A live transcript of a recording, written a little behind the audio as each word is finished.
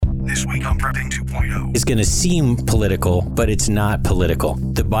week on Prepping 2.0 is going to seem political, but it's not political.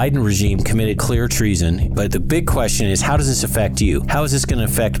 The Biden regime committed clear treason, but the big question is, how does this affect you? How is this going to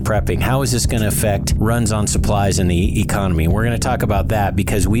affect prepping? How is this going to affect runs on supplies in the economy? We're going to talk about that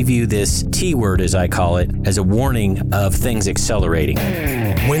because we view this T word, as I call it, as a warning of things accelerating.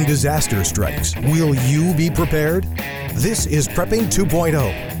 When disaster strikes, will you be prepared? This is Prepping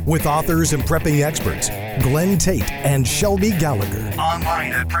 2.0 with authors and prepping experts Glenn Tate and Shelby Gallagher.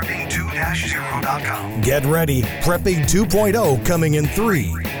 Online at prepping2-0.com. Get ready. Prepping 2.0 coming in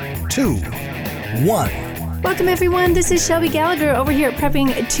 3, 2, 1. Welcome, everyone. This is Shelby Gallagher over here at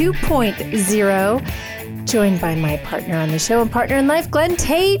Prepping 2.0, joined by my partner on the show and partner in life, Glenn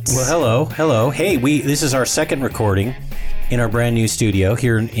Tate. Well, hello. Hey, this is our second recording in our brand new studio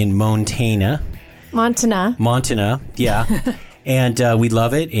here in Montana, yeah. And we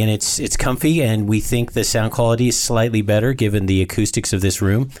love it, and it's comfy, and we think the sound quality is slightly better given the acoustics of this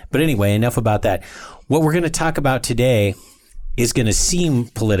room. But anyway, enough about that. What we're going to talk about today is going to seem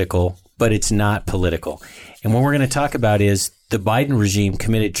political, but it's not political. And what we're going to talk about is the Biden regime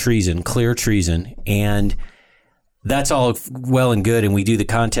committed treason, clear treason, and that's all well and good, and we do the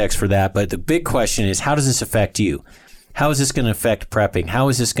context for that. But the big question is, how does this affect you? How is this going to affect prepping? How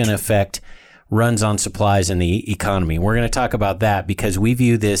is this going to affect runs on supplies in the economy? We're going to talk about that because we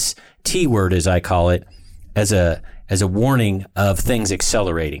view this T word, as I call it, as a warning of things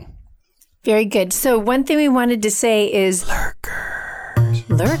accelerating. Very good. So one thing we wanted to say is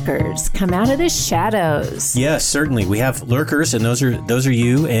lurkers come out of the shadows. Yes, certainly. We have lurkers, and those are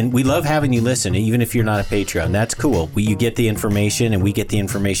you, and we love having you listen, even if you're not a Patreon. That's cool. You get the information, and we get the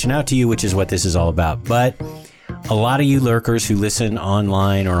information out to you, which is what this is all about. But a lot of you lurkers who listen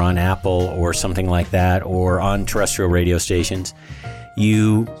online or on Apple or something like that, or on terrestrial radio stations,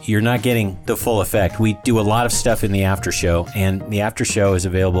 you're not getting the full effect. We do a lot of stuff in the after show, and the after show is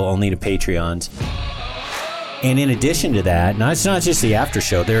available only to Patreons. And in addition to that, it's not just the after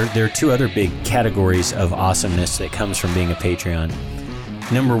show. There are two other big categories of awesomeness that comes from being a Patreon.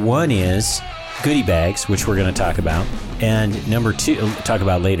 Number one is goodie bags, which we're going to talk about, and talk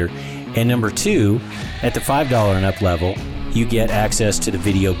about later. And number two, at the $5 and up level, you get access to the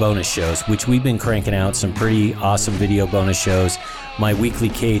video bonus shows, which we've been cranking out some pretty awesome video bonus shows. My weekly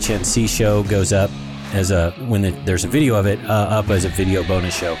KHNC show goes up when there's a video of it, up as a video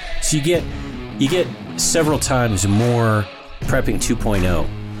bonus show. So you get several times more Prepping 2.0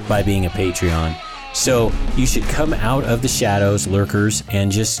 by being a Patreon. So you should come out of the shadows, lurkers,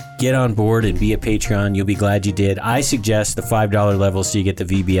 and just get on board and be a Patreon. You'll be glad you did. I suggest the $5 level so you get the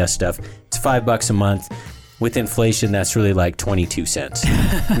VBS stuff. It's $5 a month. With inflation, that's really like 22 cents.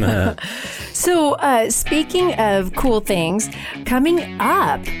 So speaking of cool things, coming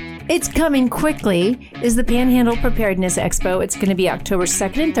up, it's coming quickly, is the Panhandle Preparedness Expo. It's going to be October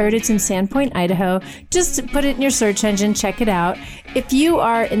 2nd and 3rd. It's in Sandpoint, Idaho. Just put it in your search engine, check it out. If you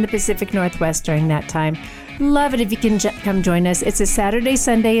are in the Pacific Northwest during that time, love it if you can come join us. It's a Saturday,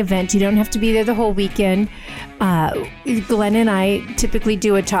 Sunday event. You don't have to be there the whole weekend. Glenn and I typically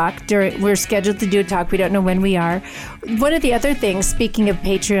do a talk. We're scheduled to do a talk. We don't know when we are. One of the other things, speaking of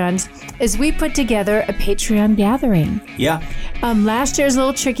Patreons, is we put together a Patreon gathering. Yeah. Last year was a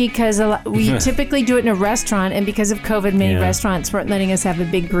little tricky because we typically do it in a restaurant, and because of COVID, many restaurants weren't letting us have a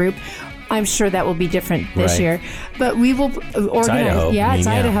big group. I'm sure that will be different this year, but we will organize. It's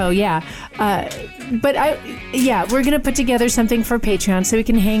Idaho. Yeah. But we're going to put together something for Patreon so we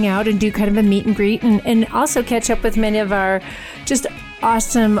can hang out and do kind of a meet and greet, and also catch up with many of our just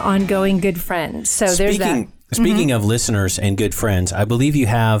awesome ongoing good friends. So there's that. Speaking of listeners and good friends, I believe you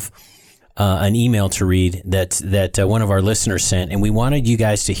have an email to read that one of our listeners sent, and we wanted you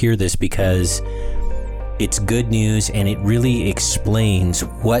guys to hear this because it's good news, and it really explains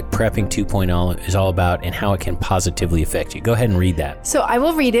what Prepping 2.0 is all about and how it can positively affect you. Go ahead and read that. So I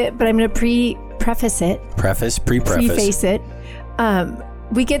will read it, but I'm going to preface it. Preface it.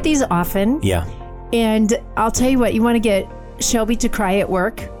 We get these often. Yeah. And I'll tell you what, you want to get Shelby to cry at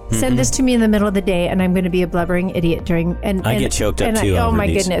work. Send this to me in the middle of the day, and I'm going to be a blubbering idiot during. And I get choked up too. Oh my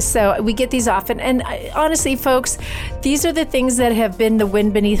goodness! So we get these often, and honestly, folks, these are the things that have been the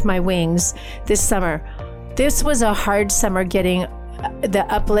wind beneath my wings this summer. This was a hard summer getting the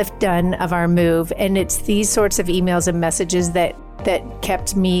uplift done of our move, and it's these sorts of emails and messages that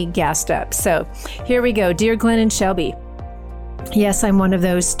kept me gassed up. So here we go. Dear Glenn and Shelby, yes, I'm one of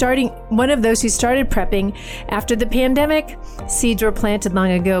those who started prepping after the pandemic. Seeds were planted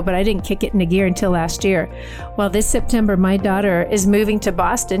long ago, but I didn't kick it into gear until last year. Well, this September, my daughter is moving to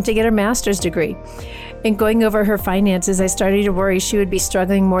Boston to get her master's degree. In going over her finances, I started to worry she would be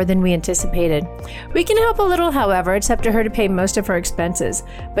struggling more than we anticipated. We can help a little, however. It's up to her to pay most of her expenses.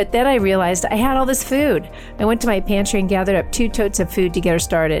 But then I realized I had all this food. I went to my pantry and gathered up 2 totes of food to get her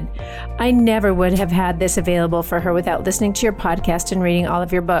started. I never would have had this available for her without listening to your podcast and reading all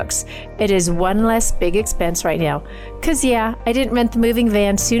of your books. It is one less big expense right now. 'Cause yeah, I didn't rent the moving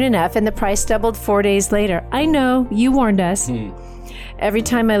van soon enough and the price doubled 4 days later. I know, you warned us. Every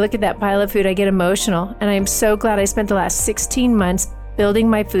time I look at that pile of food, I get emotional, and I am so glad I spent the last 16 months building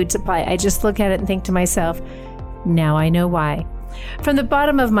my food supply. I just look at it and think to myself, now I know why. From the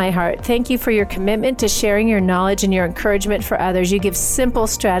bottom of my heart, thank you for your commitment to sharing your knowledge and your encouragement for others. You give simple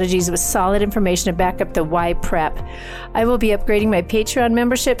strategies with solid information to back up the why prep. I will be upgrading my Patreon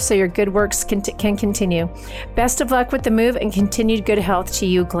membership so your good works can continue. Best of luck with the move and continued good health to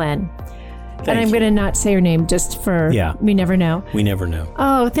you, Glenn. And I'm going to not say her name just for, we never know. We never know.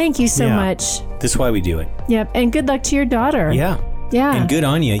 Oh, thank you so much. That's why we do it. Yep. And good luck to your daughter. Yeah. Yeah. And good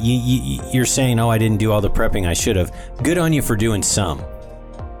on you. You're saying, I didn't do all the prepping I should have. Good on you for doing some,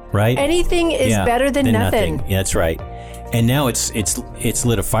 right? Anything is better than nothing. Yeah, that's right. And now it's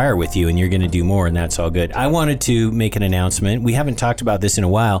lit a fire with you, and you're going to do more, and that's all good. I wanted to make an announcement. We haven't talked about this in a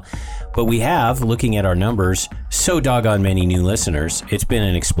while, but we have, looking at our numbers, so doggone many new listeners. It's been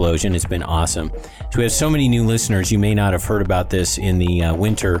an explosion. It's been awesome. So we have so many new listeners. You may not have heard about this in the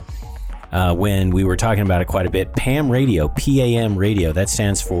winter when we were talking about it quite a bit. PAM Radio, PAM Radio. That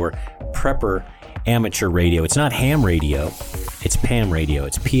stands for Prepper Amateur Radio. It's not ham radio. It's PAM Radio.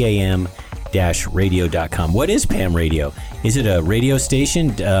 It's PAM-radio.com. What is PAM Radio? Is it a radio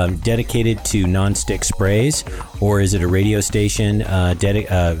station dedicated to nonstick sprays, or is it a radio station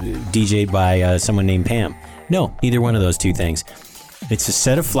DJ'd by someone named Pam? No, neither one of those two things. It's a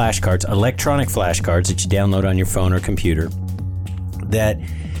set of flashcards, electronic flashcards that you download on your phone or computer that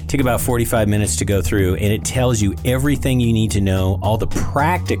take about 45 minutes to go through, and it tells you everything you need to know, all the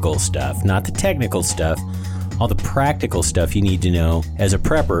practical stuff, not the technical stuff, all the practical stuff you need to know as a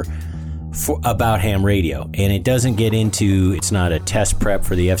prepper about ham radio. And it doesn't get into, it's not a test prep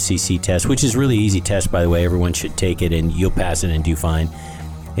for the FCC test, which is really easy test, by the way. Everyone should take it and you'll pass it and do fine.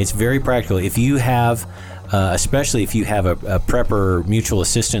 It's very practical. If you have, especially if you have a prepper mutual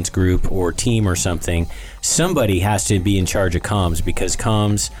assistance group or team or something, somebody has to be in charge of comms, because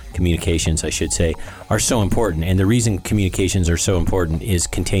communications, I should say, are so important. And the reason communications are so important is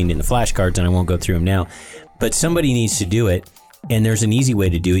contained in the flashcards, and I won't go through them now. But somebody needs to do it. And there's an easy way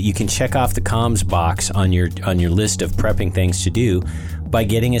to do it. You can check off the comms box on your list of prepping things to do by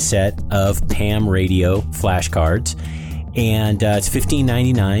getting a set of PAM Radio flashcards. And it's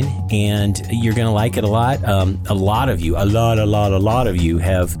 $15.99, and you're going to like it a lot. A lot of you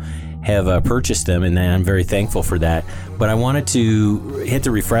have purchased them, and I'm very thankful for that. But I wanted to hit the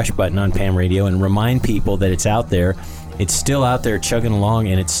refresh button on PAM Radio and remind people that it's out there. It's still out there chugging along,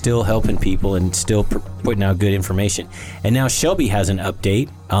 and it's still helping people and still putting out good information. And now Shelby has an update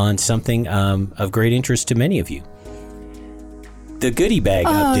on something of great interest to many of you. The goodie bag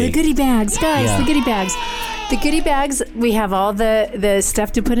update. Oh, the goodie bags, guys, the goodie bags. The goodie bags, we have all the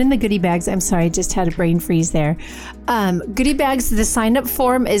stuff to put in the goodie bags. I'm sorry, I just had a brain freeze there. Goodie bags, the sign-up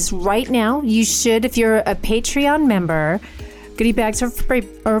form is right now. You should, if you're a Patreon member. Goodie bags are for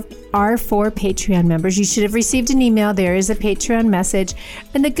Patreon members. You should have received an email. There is a Patreon message.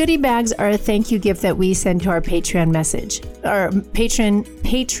 And the goodie bags are a thank you gift that we send to our Patreon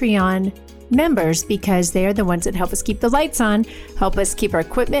Patreon members, because they are the ones that help us keep the lights on, help us keep our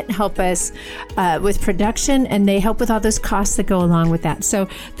equipment, help us with production, and they help with all those costs that go along with that. So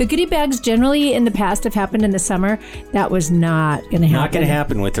the goodie bags certain in the past have happened in the summer. That was not going to happen. Not going to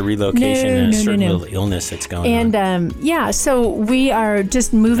happen with the relocation and a certain little illness that's going on. And so we are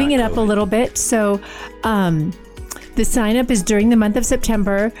just moving it up a little bit. So the sign up is during the month of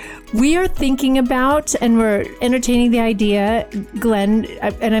September. We are thinking about, and we're entertaining the idea, Glenn,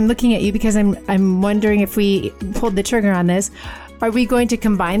 and I'm looking at you because I'm wondering if we pulled the trigger on this. Are we going to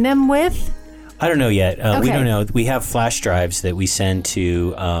combine them with? I don't know yet. We don't know. We have flash drives that we send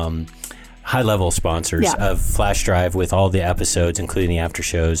to high-level sponsors of Flash Drive with all the episodes, including the after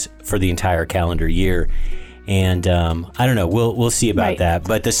shows, for the entire calendar year. And I don't know. We'll see about that.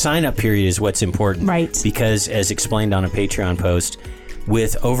 But the sign-up period is what's important. Right. Because, as explained on a Patreon post,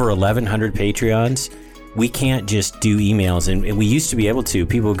 with over 1,100 Patreons, we can't just do emails. And we used to be able to.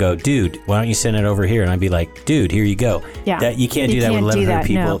 People would go, dude, why don't you send it over here? And I'd be like, dude, here you go. Yeah. You can't do that with 1,100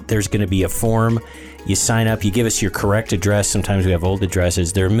 people. No. There's going to be a form. You sign up. You give us your correct address. Sometimes we have old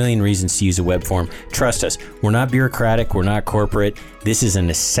addresses. There are a million reasons to use a web form. Trust us. We're not bureaucratic. We're not corporate. This is a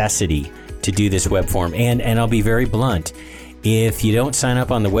necessity to do this web form. And I'll be very blunt. If you don't sign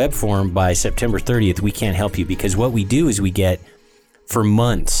up on the web form by September 30th, we can't help you, because what we do is we get, for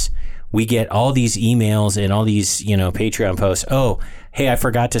months, we get all these emails and all these, Patreon posts. Oh, hey, I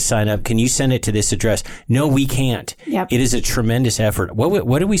forgot to sign up. Can you send it to this address? No, we can't. Yep. It is a tremendous effort.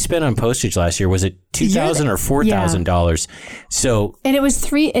 What did we spend on postage last year? Was it $2,000 or $4,000? So, and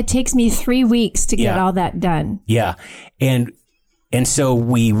it takes me 3 weeks to get all that done. Yeah. And so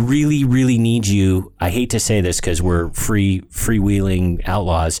we really, really need you. I hate to say this because we're freewheeling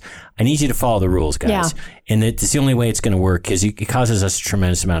outlaws. I need you to follow the rules, guys. Yeah. And it's the only way it's going to work, because it causes us a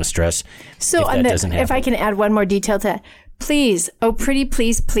tremendous amount of stress. So if I can add one more detail to that, please,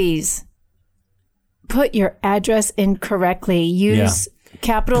 please, put your address in correctly. Use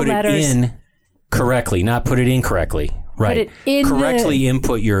capital letters. Put it in correctly, not put it incorrectly. Right. Put it in correctly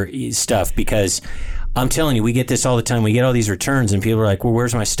input your stuff, because I'm telling you, we get this all the time. We get all these returns and people are like, well,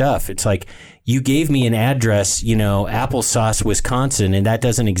 where's my stuff? It's like, you gave me an address, Applesauce, Wisconsin, and that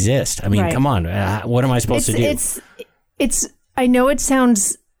doesn't exist. I mean, come on. What am I supposed to do? I know it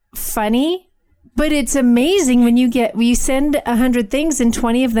sounds funny, but it's amazing when you send 100 things and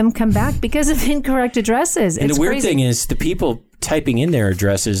 20 of them come back because of incorrect addresses. And the weird thing is, the people typing in their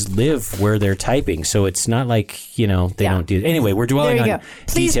addresses live where they're typing, so it's not like they don't do it. Anyway, we're dwelling on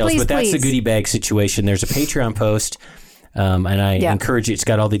details, but that's the goodie bag situation. There's a Patreon post, and I encourage you. It's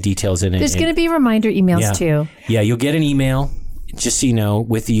got all the details in it. There's going to be reminder emails too. Yeah, you'll get an email, just so you know,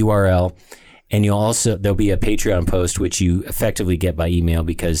 with the URL. And there'll be a Patreon post, which you effectively get by email,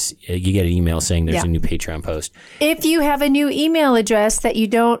 because you get an email saying there's a new Patreon post. If you have a new email address that you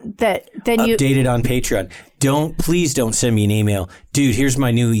don't, then you update it on Patreon. Please don't send me an email. Dude, here's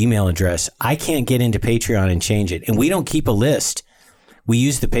my new email address. I can't get into Patreon and change it. And we don't keep a list. We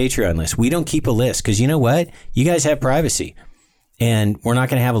use the Patreon list. We don't keep a list, because you know what? You guys have privacy. And we're not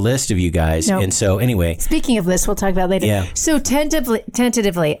going to have a list of you guys. Nope. And so anyway. Speaking of lists, we'll talk about later. Yeah. So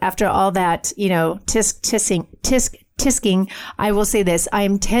tentatively, after all that, tisking, I will say this. I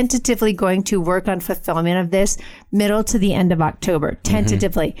am tentatively going to work on fulfillment of this middle to the end of October,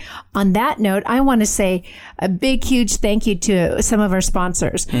 tentatively. Mm-hmm. On that note, I want to say a big, huge thank you to some of our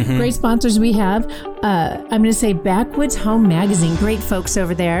sponsors. Mm-hmm. Great sponsors we have. I'm going to say Backwoods Home Magazine. Great folks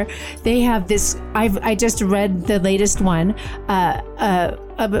over there. They have this. I just read the latest one.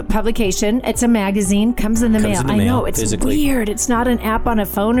 A publication. It's a magazine. Comes in the mail. I know, it's physically weird. It's not an app on a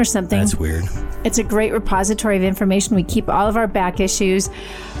phone or something. That's weird. It's a great repository of information. We keep all of our back issues,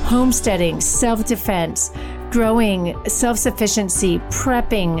 homesteading, self-defense, growing, self-sufficiency,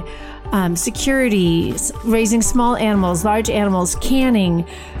 prepping, security, raising small animals, large animals, canning,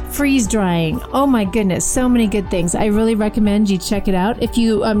 freeze drying. Oh my goodness, so many good things. I really recommend you check it out. If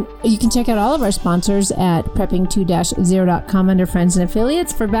you can check out all of our sponsors at prepping2-0.com under friends and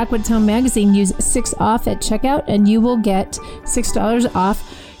affiliates. For Backwoods Home Magazine, use 6 off at checkout and you will get $6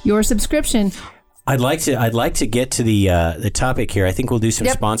 off your subscription. I'd like to get to the topic here. I think we'll do some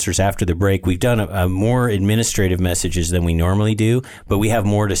sponsors after the break. We've done a more administrative messages than we normally do, but we have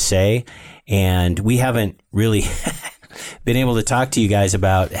more to say, and we haven't really been able to talk to you guys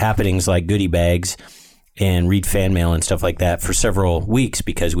about happenings like goodie bags and read fan mail and stuff like that for several weeks,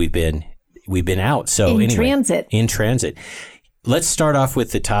 because we've been out. So in transit. Let's start off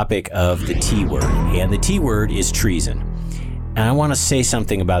with the topic of the T word, and the T word is treason. And I want to say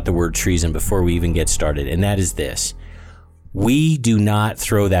something about the word treason before we even get started, and that is this. We do not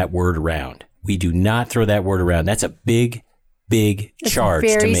throw that word around. That's a big charge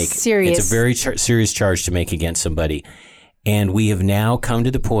to make. Serious. It's a very serious charge to make against somebody. And we have now come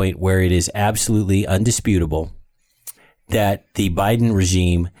to the point where it is absolutely undisputable that the Biden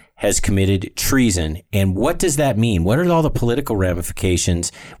regime has committed treason. And what does that mean? What are all the political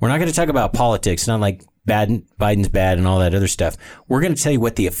ramifications? We're not going to talk about politics, not like Biden's bad and all that other stuff. We're going to tell you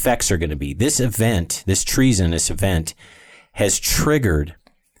what the effects are going to be. This treasonous event has triggered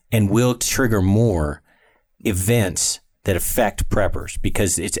and will trigger more events that affect preppers,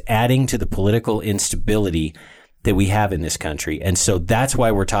 because it's adding to the political instability that we have in this country. And so that's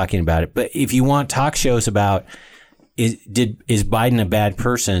why we're talking about it. But if you want talk shows about is Biden a bad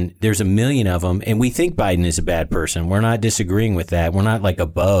person, there's a million of them. And we think Biden is a bad person. We're not disagreeing with that. We're not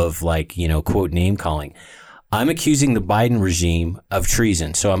above, quote, name calling. I'm accusing the Biden regime of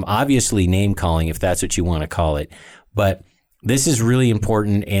treason. So I'm obviously name calling, if that's what you want to call it. But this is really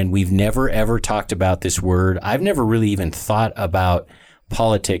important. And we've never, ever talked about this word. I've never really even thought about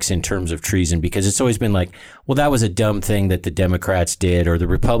politics in terms of treason, because it's always been like, well, that was a dumb thing that the Democrats did, or the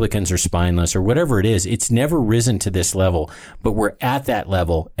Republicans are spineless, or whatever it is. It's never risen to this level, but we're at that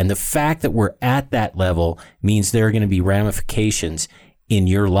level. And the fact that we're at that level means there are going to be ramifications in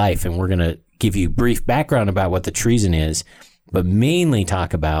your life. And we're going to give you brief background about what the treason is. but mainly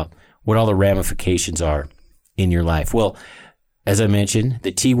talk about what all the ramifications are in your life. Well, as I mentioned,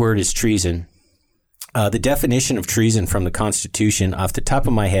 the T word is treason. The definition of treason from the Constitution off the top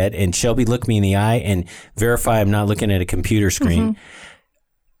of my head, and Shelby, look me in the eye and verify I'm not looking at a computer screen.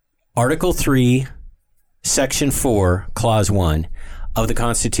 Article 3, Section 4, Clause 1 of the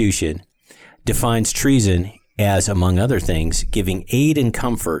Constitution defines treason as, among other things, giving aid and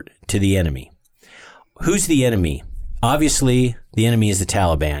comfort to the enemy. Who's the enemy? Obviously, the enemy is the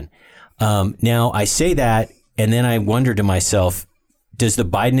Taliban. Now, I say that, and then I wonder to myself, does the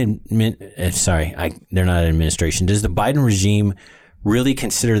Biden, they're not an administration, does the Biden regime really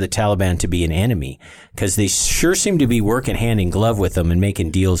consider the Taliban to be an enemy? Because they sure seem to be working hand in glove with them and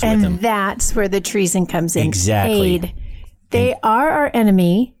making deals with them. And that's where the treason comes in. Exactly. Aid. They are our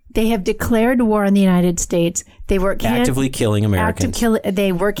enemy. They have declared war on the United States. They work actively killing Americans.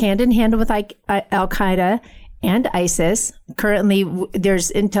 They work hand in hand with Al-Qaeda and ISIS. Currently,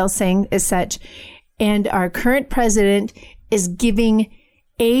 there's intel saying as such. And our current president is giving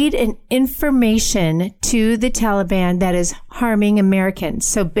aid and information to the Taliban that is harming Americans.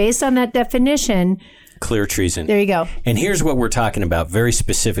 So based on that definition, clear treason. There you go. And here's what we're talking about very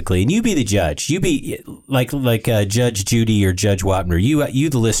specifically. And you be the judge. You be like Judge Judy or Judge Wapner. You,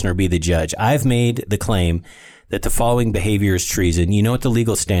 the listener, be the judge. I've made the claim that the following behavior is treason. You know what the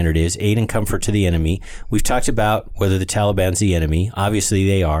legal standard is: aid and comfort to the enemy. We've talked about whether the Taliban's the enemy. Obviously,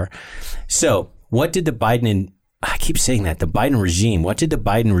 they are. So what did the Biden I keep saying that, the Biden regime. What did the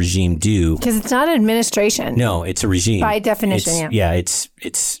Biden regime do? Because it's not an administration. No, it's a regime. By definition, yeah. It's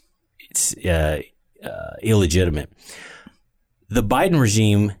illegitimate. The Biden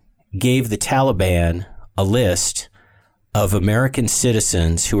regime gave the Taliban a list of American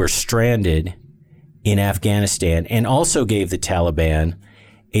citizens who are stranded in Afghanistan, and also gave the Taliban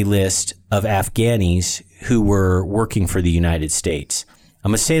a list of Afghanis who were working for the United States. I'm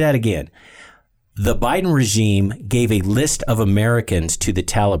going to say that again. The Biden regime gave a list of Americans to the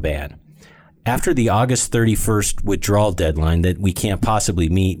Taliban after the August 31st withdrawal deadline that we can't possibly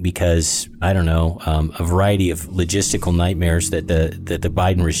meet because, I don't know, a variety of logistical nightmares that the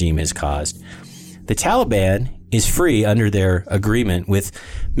Biden regime has caused. The Taliban is free under their agreement with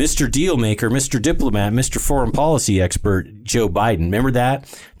Mr. Dealmaker, Mr. Diplomat, Mr. Foreign Policy Expert Joe Biden. Remember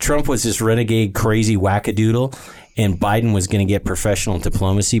that? Trump was this renegade, crazy wackadoodle, and Biden was going to get professional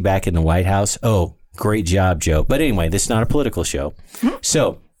diplomacy back in the White House. Oh, great job, Joe. But anyway, this is not a political show.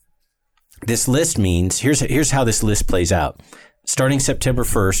 So this list means, here's how this list plays out. Starting September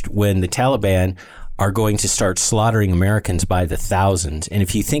 1st, when the Taliban are going to start slaughtering Americans by the thousands. And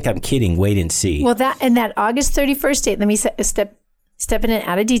if you think I'm kidding, wait and see. Well, that August 31st date, let me step in and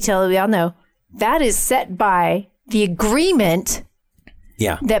out of detail. We all know that is set by the agreement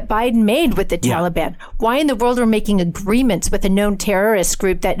that Biden made with the Taliban. Why in the world are we making agreements with a known terrorist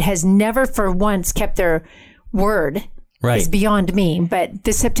group that has never for once kept their word? Right. Is beyond me. But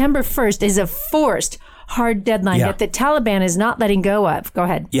the September 1st is a forced hard deadline that the Taliban is not letting go of. Go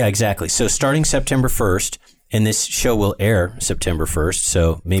ahead. Yeah, exactly. So starting September 1st, and this show will air September 1st,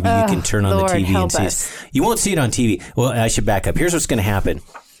 so maybe you can turn on the TV and see it. You won't see it on TV. Well, I should back up. Here's what's going to happen.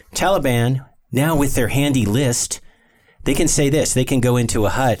 Taliban, now with their handy list, they can say this. They can go into a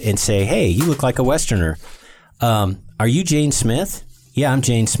hut and say, hey, you look like a Westerner. Are you Jane Smith? Yeah, I'm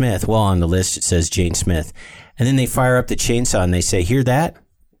Jane Smith. Well, on the list, it says Jane Smith. And then they fire up the chainsaw and they say, hear that?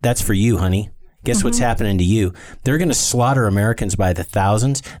 That's for you, honey. Guess what's happening to you? They're going to slaughter Americans by the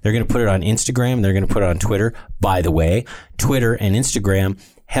thousands. They're going to put it on Instagram. They're going to put it on Twitter. By the way, Twitter and Instagram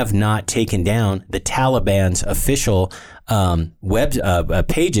have not taken down the Taliban's official web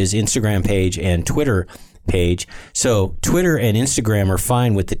pages, Instagram page and Twitter page. So Twitter and Instagram are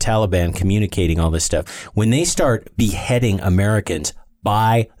fine with the Taliban communicating all this stuff. When they start beheading Americans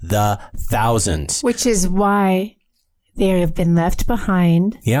by the thousands. Which is why they have been left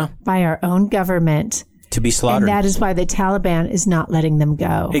behind by our own government to be slaughtered. And that is why the Taliban is not letting them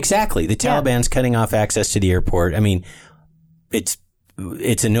go. Exactly. The Taliban's cutting off access to the airport. I mean, it's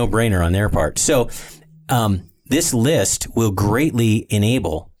a no-brainer on their part. So this list will greatly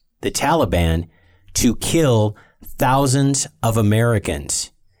enable the Taliban to kill thousands of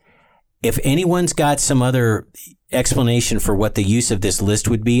Americans. If anyone's got some other explanation for what the use of this list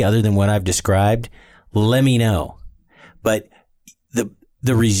would be other than what I've described, let me know. But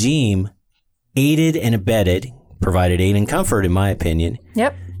the regime aided and abetted, provided aid and comfort, in my opinion,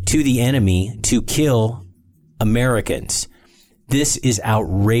 to the enemy to kill Americans. This is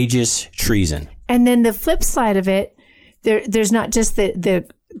outrageous treason. And then the flip side of it, there's not just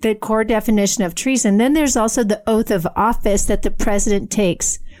the core definition of treason. Then there's also the oath of office that the president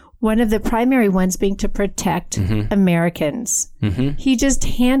takes One of the primary ones being to protect Americans. He just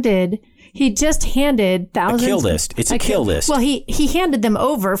handed thousands. A kill list. It's a kill list. Well, he handed them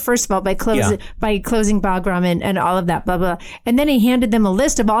over, first of all, by closing Bagram and all of that, blah, blah. And then he handed them a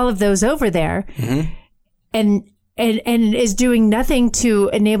list of all of those over there and is doing nothing to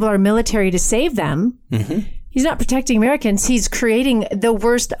enable our military to save them. He's not protecting Americans. He's creating the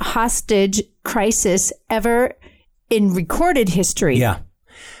worst hostage crisis ever in recorded history. Yeah.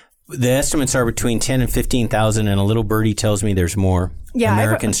 The estimates are between 10 and 15,000, and a little birdie tells me there's more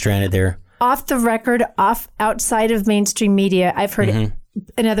Americans stranded there. Off the record, outside of mainstream media, I've heard,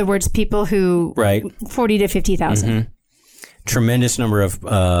 in other words, people who, 40 to 50,000. Tremendous number of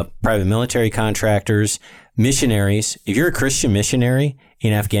private military contractors, missionaries. If you're a Christian missionary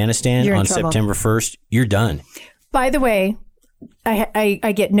in Afghanistan on September 1st, you're done. By the way,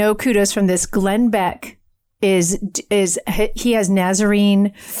 I get no kudos from this. Glenn Beck he has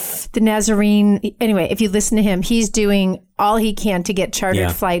Nazarene. Anyway, if you listen to him, he's doing all he can to get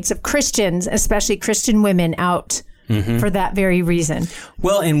chartered flights of Christians, especially Christian women, out for that very reason.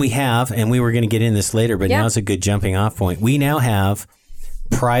 Well, and we were going to get in this later, but now's a good jumping off point. We now have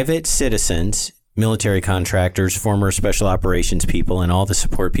private citizens, military contractors, former special operations people, and all the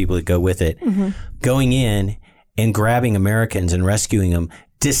support people that go with it, going in and grabbing Americans and rescuing them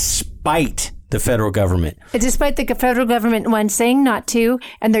despite the federal government. Despite the federal government one saying not to,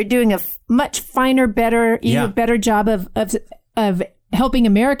 and they're doing a much finer, better job of helping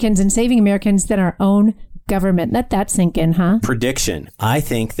Americans and saving Americans than our own government. Let that sink in, huh? Prediction. I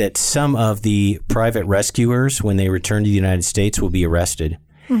think that some of the private rescuers, when they return to the United States, will be arrested.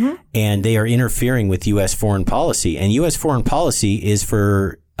 And they are interfering with U.S. foreign policy. And U.S. foreign policy is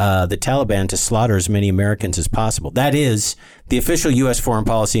for the Taliban to slaughter as many Americans as possible. That is the official U.S. foreign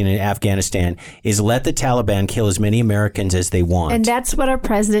policy in Afghanistan, is let the Taliban kill as many Americans as they want. And that's what our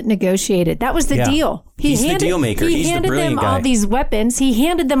president negotiated. That was the deal. He's the deal maker. He's the brilliant guy. He handed them all these weapons. He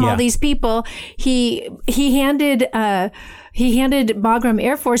handed them all these people. He handed Bagram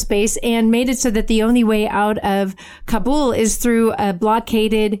Air Force Base and made it so that the only way out of Kabul is through a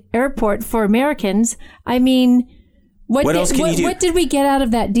blockaded airport for Americans. I mean, what else can you do? What did we get out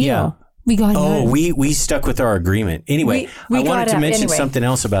of that deal? Yeah. We got we stuck with our agreement. Anyway, I wanted to mention something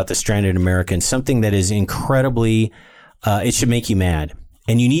else about the stranded Americans, something that is incredibly, it should make you mad.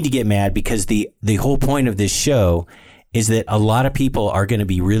 And you need to get mad because the whole point of this show is that a lot of people are going to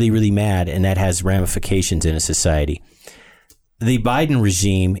be really, really mad, and that has ramifications in a society. The Biden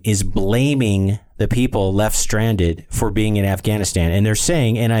regime is blaming the people left stranded for being in Afghanistan. And they're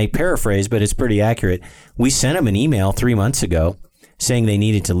saying, and I paraphrase, but it's pretty accurate, we sent them an email 3 months ago saying they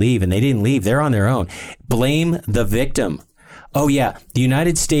needed to leave, and they didn't leave. They're on their own. Blame the victim. Oh, yeah. The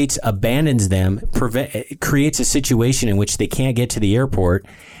United States abandons them, creates a situation in which they can't get to the airport,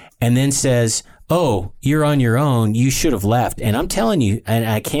 and then says, oh, you're on your own. You should have left. And I'm telling you, and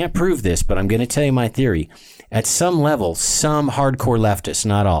I can't prove this, but I'm going to tell you my theory. At some level, some hardcore leftists,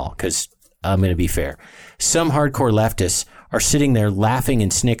 not all, because I'm going to be fair, some hardcore leftists are sitting there laughing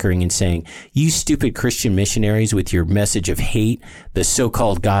and snickering and saying, you stupid Christian missionaries with your message of hate, the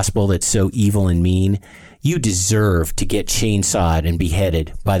so-called gospel that's so evil and mean, you deserve to get chainsawed and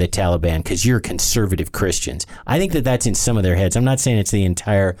beheaded by the Taliban because you're conservative Christians. I think that that's in some of their heads. I'm not saying it's the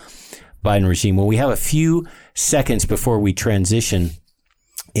entire Biden regime. Well, we have a few seconds before we transition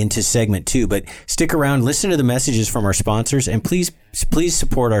into segment 2, but stick around, listen to the messages from our sponsors, and please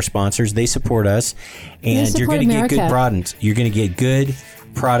support our sponsors. They support us, and you're going to get good products. You're going to get good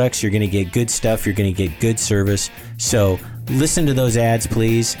products. You're going to get good stuff. You're going to get good service. So listen to those ads,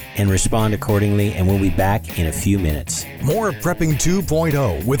 please, and respond accordingly, and we'll be back in a few minutes. More Prepping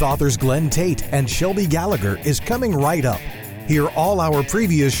 2.0 with authors Glenn Tate and Shelby Gallagher is coming right up. Hear all our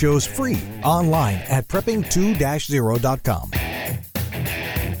previous shows free online at prepping2-0.com.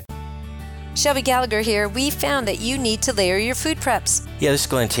 Shelby Gallagher here. We found that you need to layer your food preps. Yeah, this is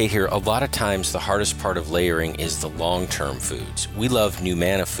Glenn Tate here. A lot of times the hardest part of layering is the long-term foods. We love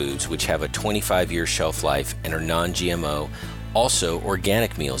NuManna foods, which have a 25-year shelf life and are non-GMO. Also,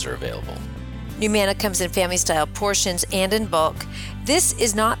 organic meals are available. NuManna comes in family-style portions and in bulk. This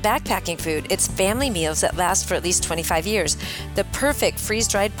is not backpacking food. It's family meals that last for at least 25 years. The perfect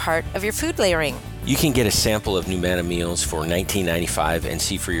freeze-dried part of your food layering. You can get a sample of NuManna meals for $19.95 and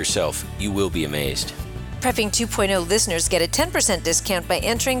see for yourself. You will be amazed. Prepping 2.0 listeners get a 10% discount by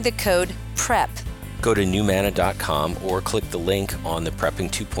entering the code PREP. Go to NuManna.com or click the link on the Prepping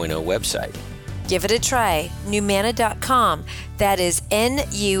 2.0 website. Give it a try. NuManna.com. That is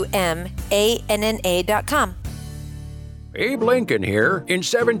NuManna.com. Abe Lincoln here. In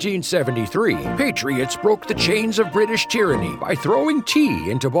 1773, Patriots broke the chains of British tyranny by throwing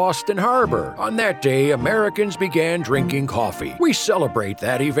tea into Boston Harbor. On that day, Americans began drinking coffee. We celebrate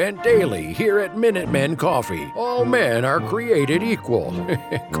that event daily here at Minutemen Coffee. All men are created equal.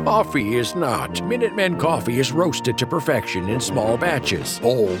 Coffee is not. Minutemen Coffee is roasted to perfection in small batches.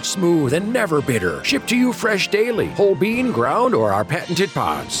 Bold, smooth, and never bitter. Shipped to you fresh daily. Whole bean, ground, or our patented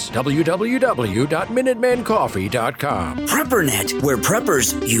pods. www.MinutemenCoffee.com. PrepperNet, where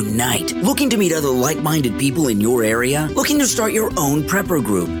preppers unite. Looking to meet other like-minded people in your area? Looking to start your own prepper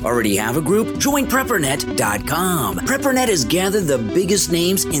group? Already have a group? Join PrepperNet.com. PrepperNet has gathered the biggest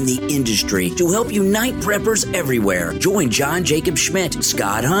names in the industry to help unite preppers everywhere. Join John Jacob Schmidt,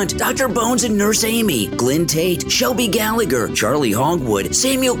 Scott Hunt, Dr. Bones and Nurse Amy, Glenn Tate, Shelby Gallagher, Charlie Hogwood,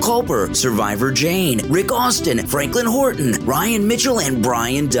 Samuel Culper, Survivor Jane, Rick Austin, Franklin Horton, Ryan Mitchell, and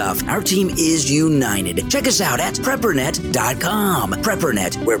Brian Duff. Our team is united. Check us out at PrepperNet.com.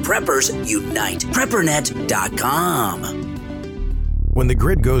 PrepperNet, where preppers unite. PrepperNet.com. When the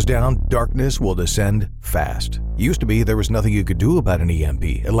grid goes down, darkness will descend fast. Used to be there was nothing you could do about an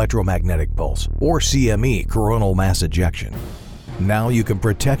EMP, electromagnetic pulse, or CME, coronal mass ejection. Now you can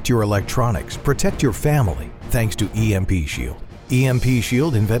protect your electronics, protect your family, thanks to EMP Shield. EMP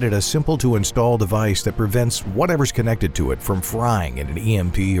Shield invented a simple-to-install device that prevents whatever's connected to it from frying in an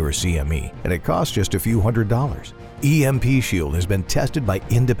EMP or CME, and it costs just a few $100s. EMP Shield has been tested by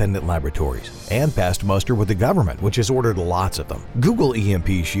independent laboratories and passed muster with the government, which has ordered lots of them. Google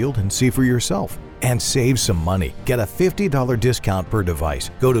EMP Shield and see for yourself. And save some money. Get a $50 discount per device.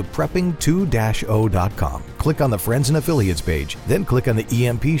 Go to prepping2-0.com. Click on the Friends and Affiliates page, then click on the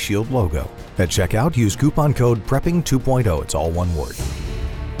EMP Shield logo. At checkout, use coupon code PREPPING2.0. It's all one word.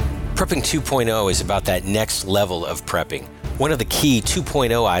 Prepping 2.0 is about that next level of prepping. One of the key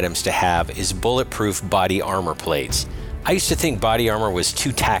 2.0 items to have is bulletproof body armor plates. I used to think body armor was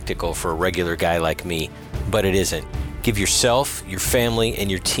too tactical for a regular guy like me, but it isn't. Give yourself, your family, and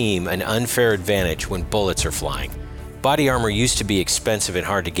your team an unfair advantage when bullets are flying. Body armor used to be expensive and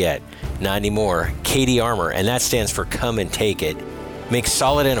hard to get. Not anymore. KD Armor, and that stands for Come and Take It, makes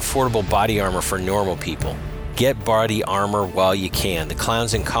solid and affordable body armor for normal people. Get body armor while you can. The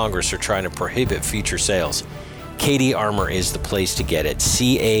clowns in Congress are trying to prohibit future sales. KD Armor is the place to get it.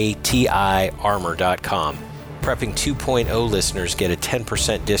 CATI-armor.com. Prepping 2.0 listeners get a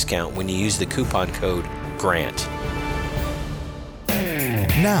 10% discount when you use the coupon code GRANT.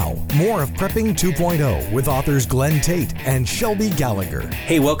 Now, more of Prepping 2.0 with authors Glenn Tate and Shelby Gallagher.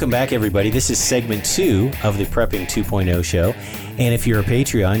 Hey, welcome back, everybody. This is segment 2 of the Prepping 2.0 show. And if you're a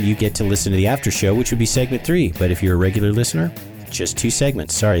Patreon, you get to listen to the after show, which would be segment 3. But if you're a regular listener, just 2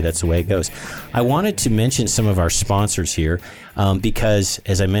 segments. Sorry, that's the way it goes. I wanted to mention some of our sponsors here because,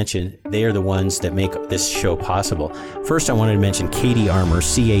 as I mentioned, they are the ones that make this show possible. First, I wanted to mention KD Armor,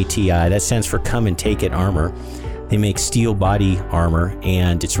 CATI. That stands for Come and Take It Armor. They make steel body armor,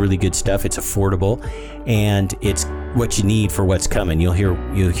 and it's really good stuff. It's affordable, and it's what you need for what's coming. You'll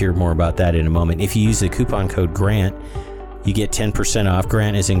hear more about that in a moment. If you use the coupon code GRANT, you get 10% off.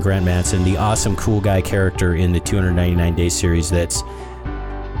 Grant is in Grant Matson, the awesome cool guy character in the 299 Days series that's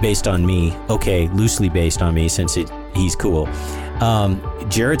based on me. Okay, loosely based on me since he's cool.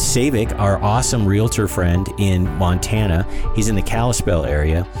 Jared Savick, our awesome realtor friend in Montana, he's in the Kalispell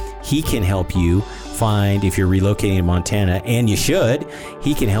area. He can help you find, if you're relocating to Montana, and you should,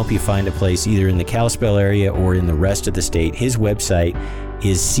 he can help you find a place either in the Kalispell area or in the rest of the state. His website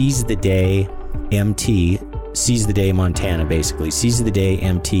is Seize the Day Montana, basically,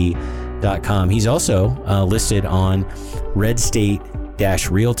 seizetheDayMT.com. He's also listed on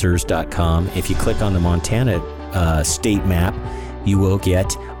redstate-realtors.com. If you click on the Montana state map, you will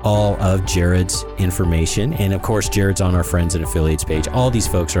get all of Jared's information. And of course, Jared's on our Friends and Affiliates page. All these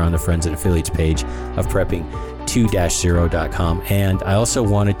folks are on the Friends and Affiliates page of prepping2-0.com. And I also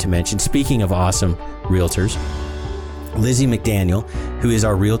wanted to mention, speaking of awesome realtors, Lizzie McDaniel, who is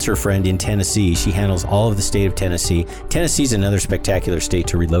our realtor friend in Tennessee. She handles all of the state of Tennessee. Tennessee is another spectacular state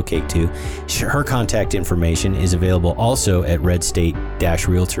to relocate to. Her contact information is available also at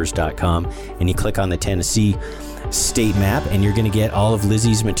redstate-realtors.com. And you click on the Tennessee state map and you're going to get all of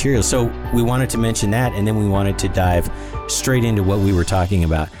Lizzie's material. So we wanted to mention that, and then we wanted to dive straight into what we were talking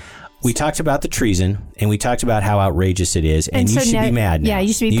about. We talked about the treason, and we talked about how outrageous it is, and you should be mad now. Yeah,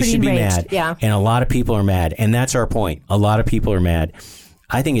 you should be pretty enraged. Mad. Yeah. And a lot of people are mad, and that's our point. A lot of people are mad.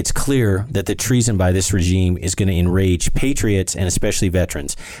 I think it's clear that the treason by this regime is going to enrage patriots and especially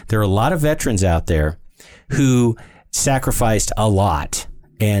veterans. There are a lot of veterans out there who sacrificed a lot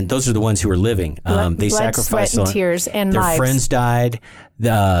And those are the ones who are living. They sacrificed sweat, and tears and their lives. Friends died.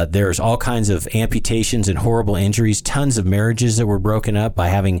 There's all kinds of amputations and horrible injuries. Tons of marriages that were broken up by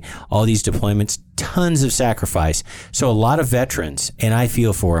having all these deployments. Tons of sacrifice. So a lot of veterans, and I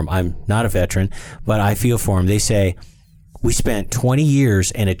feel for them. I'm not a veteran, but I feel for them. They say, we spent 20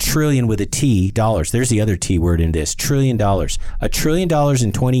 years and $1 trillion with a T dollars. There's the other T word in this. $1 trillion. $1 trillion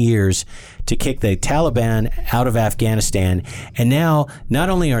in 20 years to kick the Taliban out of Afghanistan. And now, not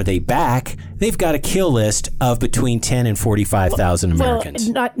only are they back, they've got a kill list of between 10 and 45,000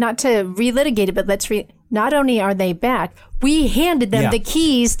 Americans. Well, not to relitigate it, but not only are they back, we handed them the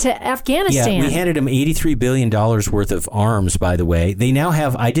keys to Afghanistan. Yeah, we handed them $83 billion worth of arms, by the way. They now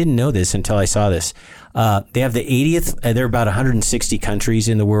have, I didn't know this until I saw this. They have the 80th, there are about 160 countries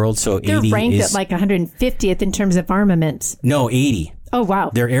in the world, so they're 80 ranked is... at like 150th in terms of armaments. No, 80. Oh, wow.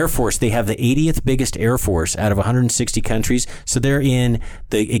 Their Air Force, they have the 80th biggest Air Force out of 160 countries. So they're in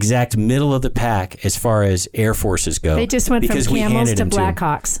the exact middle of the pack as far as Air Forces go. They just went from Camels to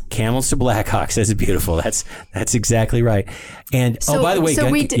Blackhawks. Camels to Blackhawks. That's beautiful. That's exactly right. And, by the way, so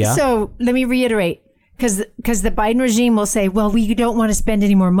let me reiterate, because the Biden regime will say, well, we don't want to spend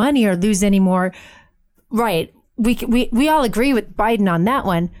any more money or lose any more. Right. We all agree with Biden on that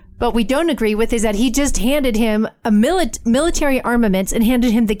one. But we don't agree with is that he just handed him a military armaments and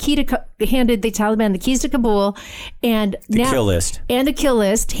handed him handed the Taliban the keys to Kabul and the kill list. And a kill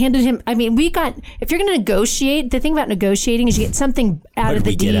list. Handed him. I mean, if you're going to negotiate, the thing about negotiating is you get something out of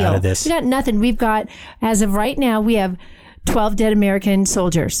the deal. Get out of this? We got nothing. We've got, as of right now, we have 12 dead American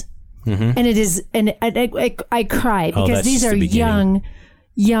soldiers. Mm-hmm. And it is, and I cry because these are young.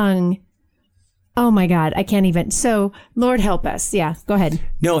 Oh my God, I can't even. So, Lord help us. Yeah, go ahead.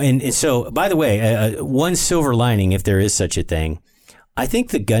 No, and so, by the way, one silver lining, if there is such a thing, I think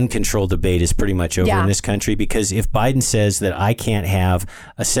the gun control debate is pretty much over in this country, because if Biden says that I can't have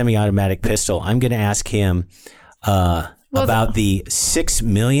a semi-automatic pistol, I'm going to ask him about the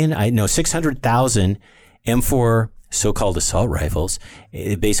 600,000 M4 so-called assault rifles,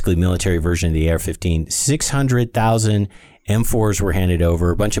 basically military version of the AR-15, 600,000 M4s were handed over,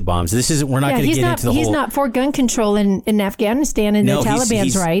 a bunch of bombs. We're not going to get into the whole... He's not for gun control in Afghanistan and the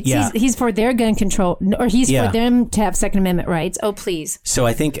Taliban's rights. Yeah. He's for their gun control, or he's for them to have Second Amendment rights. Oh, please. So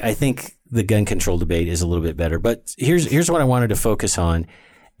I think the gun control debate is a little bit better. But here's what I wanted to focus on,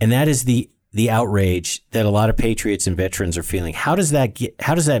 and that is the outrage that a lot of patriots and veterans are feeling. How does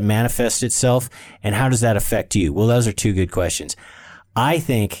that manifest itself, and how does that affect you? Well, those are two good questions. I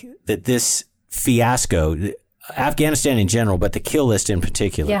think that this fiasco, Afghanistan in general, but the kill list in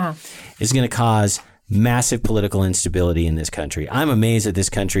particular, is going to cause massive political instability in this country. I'm amazed that this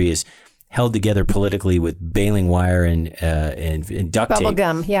country is held together politically with baling wire and duct tape.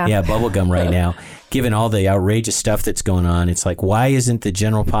 Bubblegum, bubblegum right now. Given all the outrageous stuff that's going on, it's like, why isn't the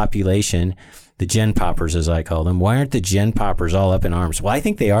general population, the gen poppers as I call them, why aren't the gen poppers all up in arms? Well, I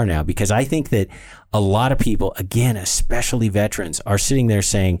think they are now, because I think that a lot of people, again, especially veterans, are sitting there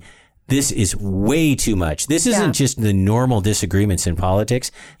saying, this is way too much. This isn't just the normal disagreements in politics.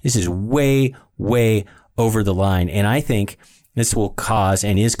 This is way, way over the line. And I think this will cause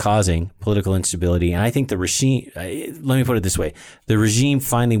and is causing political instability. And I think the regime, let me put it this way, the regime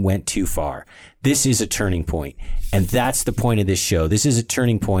finally went too far. This is a turning point. And that's the point of this show. This is a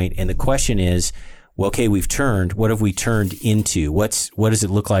turning point. And the question is, well, okay, we've turned. What have we turned into? What does it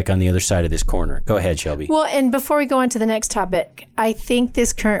look like on the other side of this corner? Go ahead, Shelby. Well, and before we go on to the next topic, I think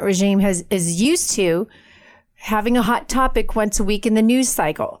this current regime is used to having a hot topic once a week in the news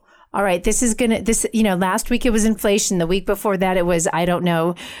cycle. All right, last week it was inflation. The week before that it was, I don't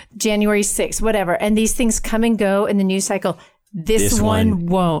know, January 6th, whatever. And these things come and go in the news cycle. This one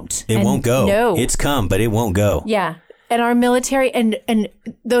won't. It won't go. No. It's come, but it won't go. Yeah. And our military and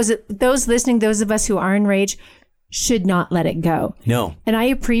those listening, those of us who are enraged, should not let it go. No. And I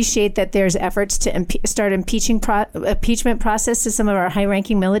appreciate that there's efforts to start impeachment process to some of our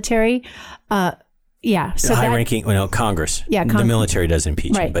high-ranking military. So high-ranking, Congress. Yeah, the military does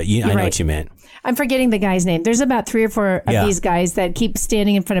impeachment, right. But I know what you meant. I'm forgetting the guy's name. There's about 3 or 4 of these guys that keep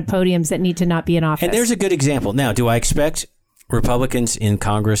standing in front of podiums that need to not be in office. And there's a good example. Now, do I expect Republicans in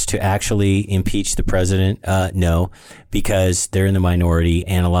Congress to actually impeach the president? No, because they're in the minority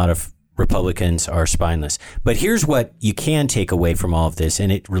and a lot of Republicans are spineless. But here's what you can take away from all of this,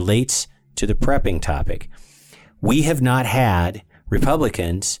 and it relates to the prepping topic. We have not had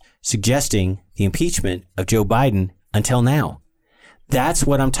Republicans suggesting the impeachment of Joe Biden until now. That's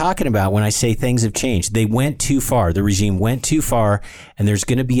what I'm talking about when I say things have changed. They went too far. The regime went too far, and there's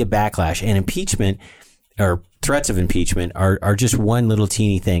going to be a backlash. And impeachment, or threats of impeachment, are just one little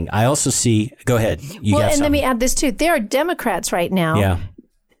teeny thing. I also see, go ahead. Let me add this too. There are Democrats right now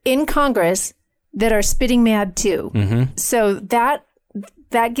in Congress that are spitting mad too. Mm-hmm. So that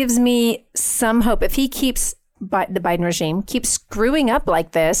gives me some hope. If he keeps, the Biden regime keeps screwing up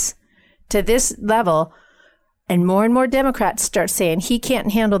like this to this level, and more Democrats start saying he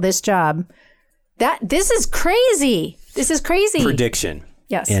can't handle this job, this is crazy. This is crazy. Prediction.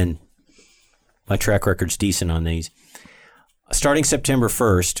 Yes. And my track record's decent on these. Starting September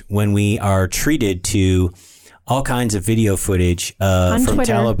 1st, when we are treated to all kinds of video footage from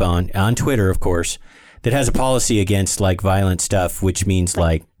Twitter. Taliban, on Twitter, of course, that has a policy against like violent stuff, which means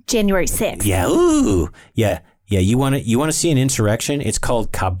like January 6th. Yeah. Ooh. Yeah. Yeah. You want to see an insurrection? It's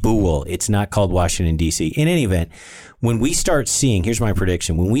called Kabul. It's not called Washington, D.C. In any event, when we start seeing, here's my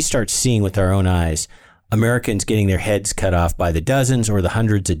prediction, when we start seeing with our own eyes Americans getting their heads cut off by the dozens or the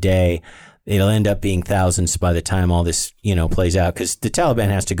hundreds a day, it'll end up being thousands by the time all this, plays out, because the Taliban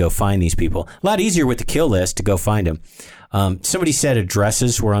has to go find these people. A lot easier with the kill list to go find them. Somebody said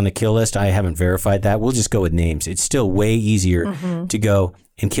addresses were on the kill list. I haven't verified that. We'll just go with names. It's still way easier to go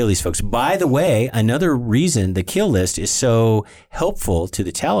and kill these folks. By the way, another reason the kill list is so helpful to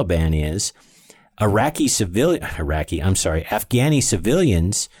the Taliban is Afghani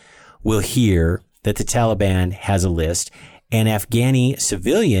civilians will hear that the Taliban has a list, and Afghani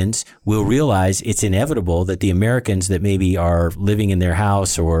civilians will realize it's inevitable that the Americans that maybe are living in their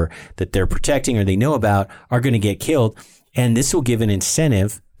house or that they're protecting or they know about are going to get killed. And this will give an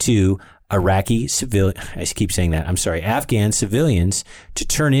incentive to Afghan civilians to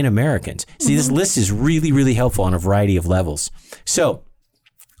turn in Americans. See, this list is really, really helpful on a variety of levels. So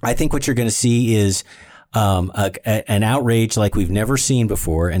I think what you're going to see is an outrage like we've never seen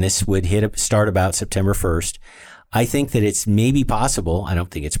before, and this would start about September 1st. I think that it's maybe possible. I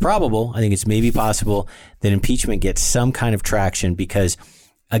don't think it's probable. I think it's maybe possible that impeachment gets some kind of traction because,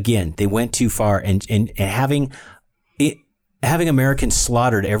 again, they went too far, and having Americans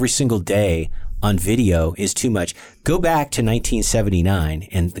slaughtered every single day on video is too much. Go back to 1979,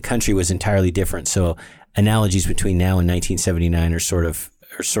 and the country was entirely different. So analogies between now and 1979 are sort of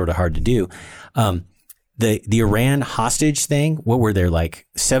hard to do. The Iran hostage thing, what were there, like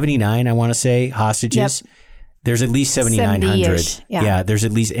 79, I want to say, hostages? Yep. There's at least 7,900. Yeah, there's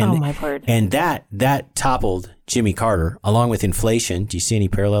at least. And, oh, my word. And that toppled Jimmy Carter, along with inflation. Do you see any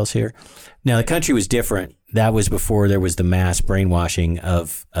parallels here? Now, the country was different. That was before there was the mass brainwashing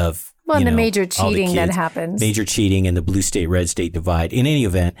of the major cheating that happens. Major cheating and the blue state, red state divide. In any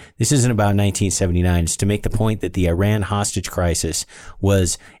event, this isn't about 1979. It's to make the point that the Iran hostage crisis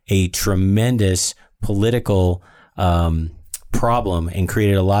was a tremendous political problem and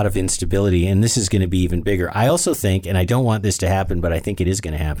created a lot of instability. And this is going to be even bigger. I also think, and I don't want this to happen, but I think it is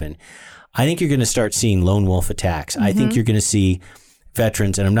going to happen. I think you're going to start seeing lone wolf attacks. I think you're going to see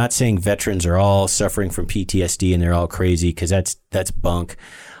veterans, and I'm not saying veterans are all suffering from PTSD and they're all crazy, because that's bunk.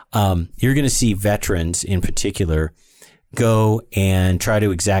 You're going to see veterans in particular go and try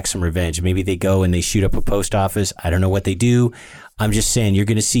to exact some revenge. Maybe they go and they shoot up a post office. I don't know what they do. I'm just saying you're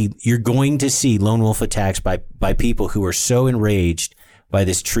going to see lone wolf attacks by people who are so enraged by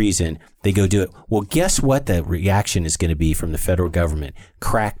this treason, they go do it. Well, guess what the reaction is going to be from the federal government?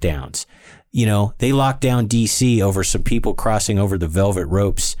 Crackdowns. They locked down D.C. over some people crossing over the velvet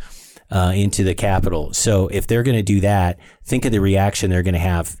ropes into the Capitol. So if they're going to do that, think of the reaction they're going to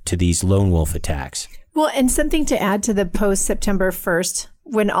have to these lone wolf attacks. Well, and something to add to the post-September 1st,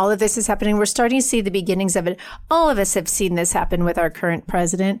 when all of this is happening, we're starting to see the beginnings of it. All of us have seen this happen with our current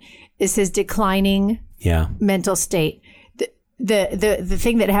president, is his declining mental state. The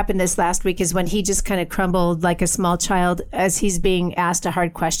thing that happened this last week is when he just kind of crumbled like a small child as he's being asked a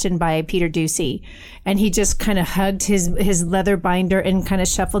hard question by Peter Doocy. And he just kind of hugged his leather binder and kind of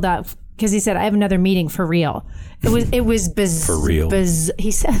shuffled out because he said, I have another meeting for real. It was for real.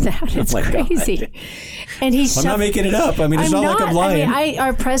 He said that. It's crazy. God. And I'm not making it up. I mean, it's not like I'm lying.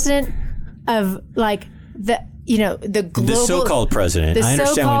 Our president of like the global, the so-called president. I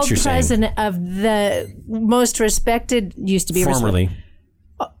understand what you're saying. The so-called president of the most respected, used to be formerly,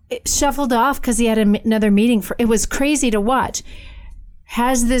 shuffled off because he had another meeting. It was crazy to watch.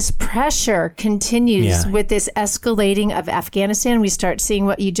 As this pressure continues with this escalating of Afghanistan, we start seeing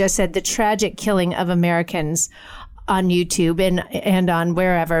what you just said, the tragic killing of Americans on YouTube and on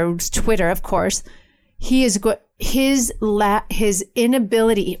wherever, Twitter, of course. He is his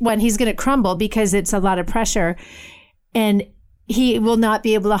inability, when he's going to crumble because it's a lot of pressure, and he will not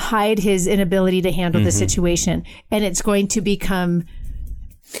be able to hide his inability to handle the situation, and it's going to become.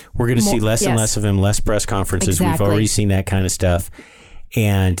 We're going to see less and less of him, less press conferences. Exactly. We've already seen that kind of stuff.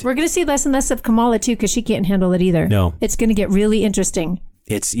 And we're going to see less and less of Kamala, too, because she can't handle it either. No. It's going to get really interesting.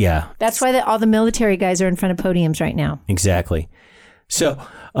 That's why all the military guys are in front of podiums right now. Exactly. So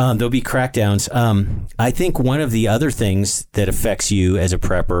there'll be crackdowns. I think one of the other things that affects you as a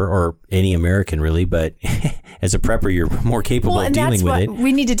prepper, or any American really, but as a prepper, you're more capable of dealing with it.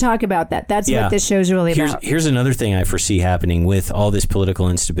 We need to talk about that. That's what this show's really about. Here's another thing I foresee happening with all this political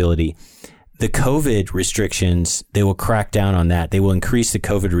instability. The COVID restrictions, they will crack down on that. They will increase the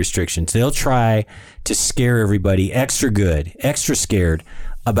COVID restrictions. They'll try to scare everybody extra scared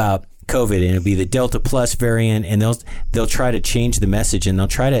about COVID, and it'll be the Delta Plus variant, and they'll try to change the message, and they'll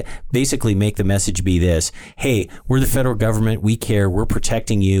try to basically make the message be this: hey, we're the federal government, we care, we're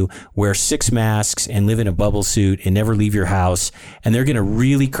protecting you, wear 6 masks and live in a bubble suit and never leave your house. And they're going to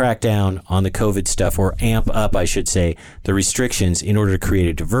really crack down on the COVID stuff, or amp up, I should say, the restrictions in order to create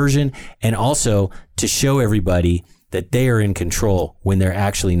a diversion, and also to show everybody that they are in control when they're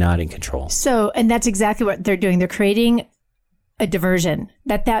actually not in control. So, and that's exactly what they're doing. They're creating a diversion.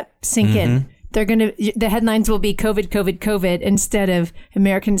 That sink in. The headlines will be COVID, COVID, COVID instead of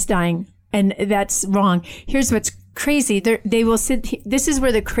Americans dying. And that's wrong. Here's what's crazy. They will sit. This is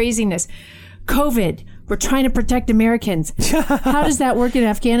where the craziness. COVID. We're trying to protect Americans. How does that work in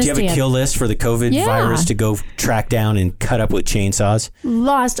Afghanistan? Do you have a kill list for the COVID virus to go track down and cut up with chainsaws?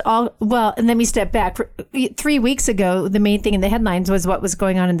 And let me step back. 3 weeks ago, the main thing in the headlines was what was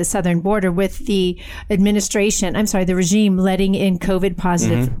going on in the southern border with the the regime letting in COVID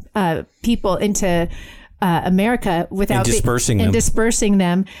positive people into America without dispersing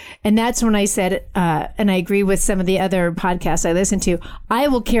them. And that's when I said, and I agree with some of the other podcasts I listen to, I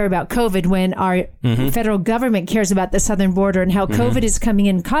will care about COVID when our federal government cares about the southern border and how COVID is coming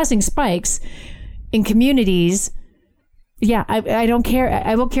in, causing spikes in communities. Yeah, I don't care.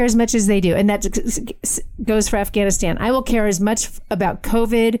 I will care as much as they do. And that goes for Afghanistan. I will care as much about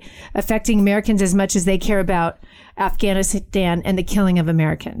COVID affecting Americans as much as they care about Afghanistan and the killing of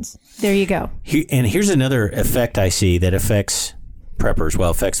Americans. There you go. And here's another effect I see that affects preppers,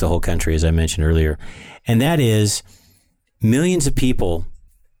 affects the whole country, as I mentioned earlier. And that is millions of people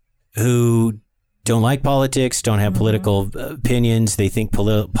who don't like politics, don't have political opinions. They think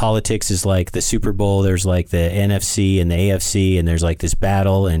politics is like the Super Bowl. There's like the NFC and the AFC, and there's like this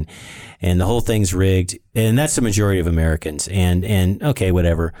battle, and the whole thing's rigged. And that's the majority of Americans. And okay,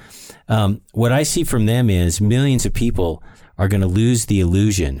 whatever. What I see from them is millions of people are going to lose the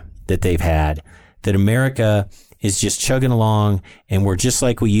illusion that they've had that America is just chugging along and we're just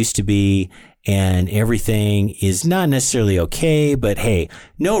like we used to be, and everything is not necessarily okay, but hey,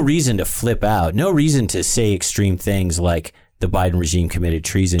 no reason to flip out, no reason to say extreme things like the Biden regime committed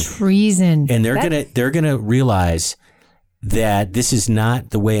treason. And they're going to realize that this is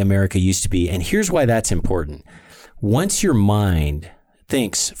not the way America used to be. And here's why that's important. Once your mind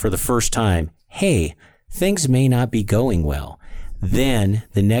thinks for the first time, hey, things may not be going well, then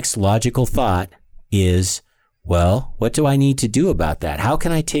the next logical thought is, well, what do I need to do about that? How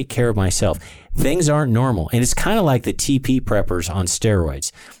can I take care of myself? Things aren't normal. And it's kind of like the TP preppers on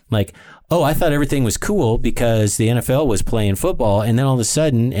steroids. Like, oh, I thought everything was cool because the NFL was playing football. And then all of a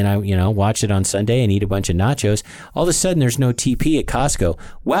sudden, and I, watch it on Sunday and eat a bunch of nachos. All of a sudden, there's no TP at Costco.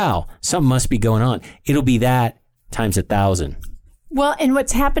 Wow, something must be going on. It'll be that times 1,000. Well, and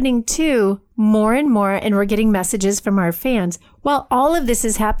what's happening too, more and more, and we're getting messages from our fans, while all of this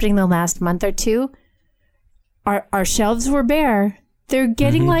is happening the last month or two, our shelves were bare. They're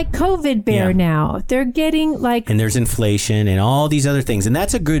getting like COVID bare now. They're getting like... And there's inflation and all these other things. And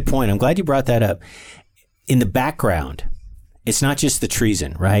that's a good point. I'm glad you brought that up. In the background, it's not just the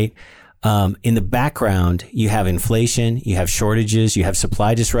treason, right? In the background, you have inflation, you have shortages, you have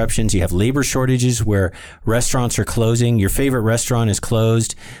supply disruptions, you have labor shortages where restaurants are closing. Your favorite restaurant is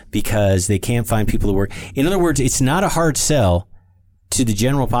closed because they can't find people to work. In other words, it's not a hard sell to the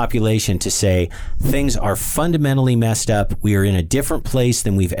general population to say things are fundamentally messed up. We are in a different place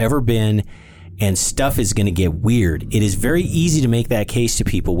than we've ever been, and stuff is going to get weird. It is very easy to make that case to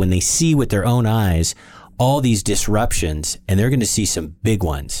people when they see with their own eyes all these disruptions, and they're going to see some big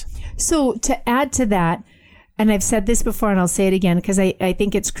ones. So to add to that, and I've said this before and I'll say it again because I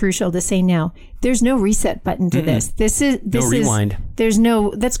think it's crucial to say now, there's no reset button to this. This is rewind. There's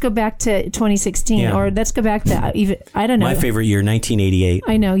no, let's go back to 2016 or let's go back to even, I don't know. My favorite year, 1988.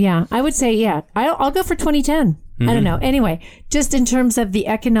 I know, yeah. I would say, yeah. I'll go for 2010. I don't know. Anyway, just in terms of the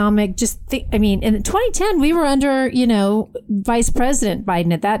economic, in 2010, we were under, Vice President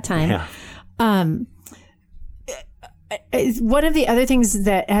Biden at that time. Yeah. One of the other things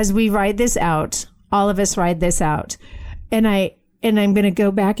that as we ride this out, all of us ride this out, and I'm going to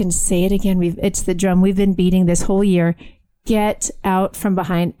go back and say it again. It's the drum we've been beating this whole year. Get out from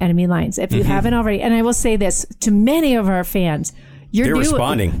behind enemy lines. If you haven't already, and I will say this to many of our fans, They're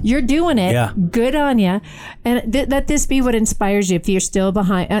responding. You're doing it. Yeah. Good on you. And let this be what inspires you if you're still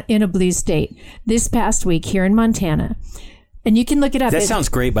behind in a blue state. This past week here in Montana, and you can look it up. That sounds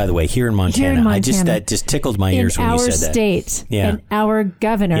great, by the way, here in Montana. That just tickled my ears when you said that. In our state, and our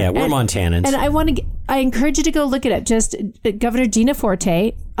governor. Yeah, we're Montanans. And I encourage you to go look it up. Just Governor Gina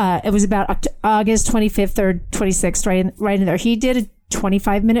Forte, it was about August 25th or 26th, right in there. He did a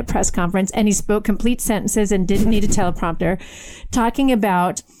 25-minute press conference, and he spoke complete sentences and didn't need a teleprompter, talking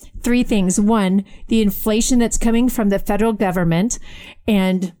about 3 things. 1, the inflation that's coming from the federal government,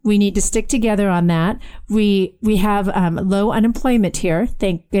 and we need to stick together on that. We have low unemployment here,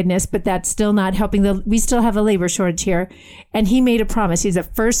 thank goodness, but that's still not helping. We still have a labor shortage here. And he made a promise. He's the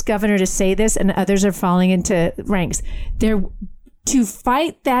first governor to say this, and others are falling into ranks. To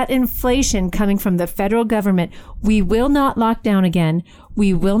fight that inflation coming from the federal government, we will not lock down again.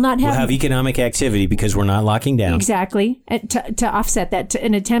 We will not have... We'll have economic activity because we're not locking down. Exactly. To offset that,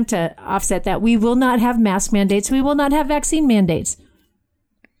 an attempt to offset that. We will not have mask mandates. We will not have vaccine mandates.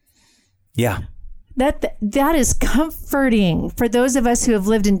 Yeah. That is comforting for those of us who have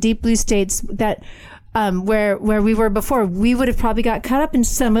lived in deep blue states that... where we were before, we would have probably got caught up in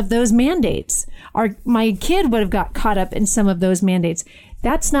some of those mandates. My kid would have got caught up in some of those mandates.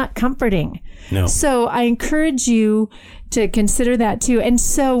 That's not comforting. No. So I encourage you to consider that too. And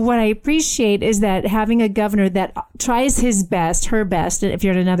so what I appreciate is that having a governor that tries his best, her best, if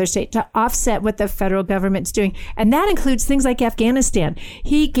you're in another state, to offset what the federal government's doing. And that includes things like Afghanistan.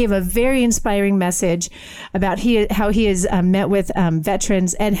 He gave a very inspiring message about how he has met with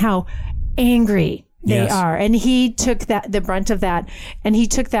veterans and how angry they are. And he took the brunt of that, and he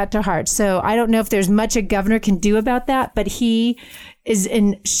took that to heart. So I don't know if there's much a governor can do about that, but he is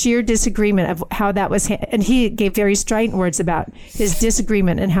in sheer disagreement of how that was. And he gave very strident words about his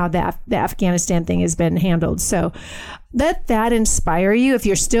disagreement and how the Afghanistan thing has been handled. So let that inspire you if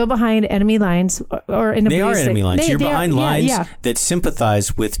you're still behind enemy lines or in a They are enemy lines. You're behind lines that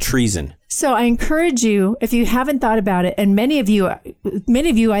sympathize with treason. So I encourage you, if you haven't thought about it, and many of you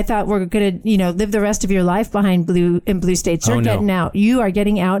I thought were going to, live the rest of your life behind blue states. You're getting out. You are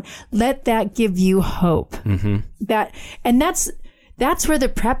getting out. Let that give you hope. Mm-hmm. That's where the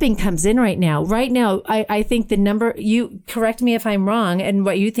prepping comes in right now. Right now, I think you correct me if I'm wrong and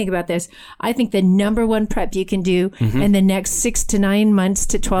what you think about this. I think the number one prep you can do in the next 6 to 9 months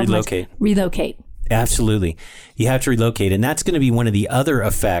to 12 months. Relocate. Absolutely. You have to relocate. And that's going to be one of the other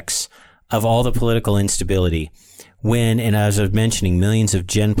effects of all the political instability. When, and as I was mentioning, millions of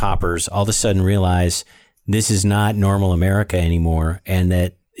gen poppers all of a sudden realize this is not normal America anymore, and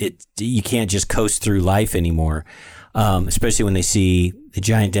that you can't just coast through life anymore. Especially when they see the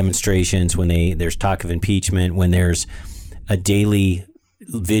giant demonstrations, when there's talk of impeachment, when there's a daily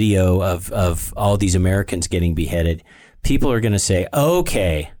video of all these Americans getting beheaded, people are going to say,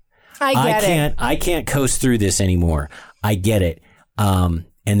 okay, I can't coast through this anymore. I get it.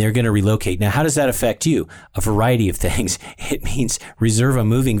 And they're going to relocate. Now, how does that affect you? A variety of things. It means reserve a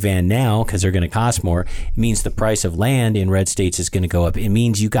moving van now because they're going to cost more. It means the price of land in red states is going to go up. It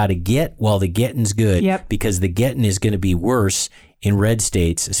means you got to get while the getting's good, because the getting is going to be worse in red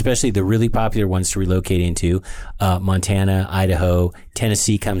states, especially the really popular ones to relocate into. Montana, Idaho,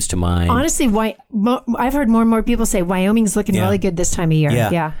 Tennessee comes to mind. Honestly, I've heard more and more people say Wyoming's looking really good this time of year.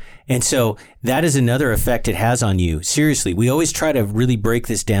 Yeah. And so that is another effect it has on you. Seriously, we always try to really break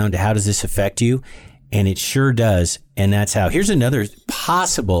this down to how does this affect you? And it sure does. And that's how. Here's another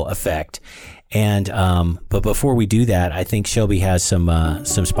possible effect. And but before we do that, I think Shelby has some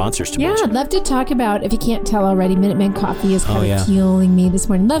sponsors to mention. Yeah, I'd love to talk about, if you can't tell already, Minuteman Coffee is kind of fueling me this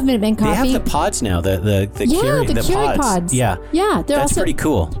morning. Love Minuteman Coffee. They have the pods now, the Keurig pods. Yeah, that's pretty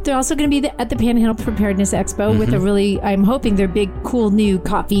cool. They're also going to be at the Panhandle Preparedness Expo with a really, I'm hoping, their big, cool new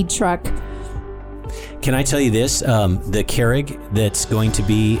coffee truck. Can I tell you this? The Keurig that's going to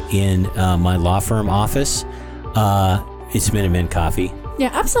be in my law firm office, it's Minuteman Coffee. Yeah,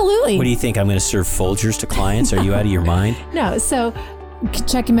 absolutely. What do you think? I'm going to serve Folgers to clients? Are you out of your mind? No. So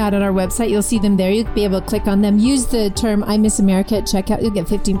check them out on our website. You'll see them there. You'll be able to click on them. Use the term I Miss America at checkout. You'll get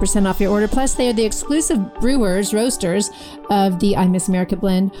 15% off your order. Plus, they are the exclusive roasters of the I Miss America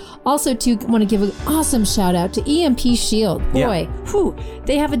blend. Also, too, want to give an awesome shout out to EMP Shield. Boy,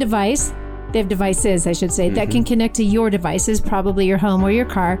 they have a device. They have devices, I should say, that can connect to your devices, probably your home or your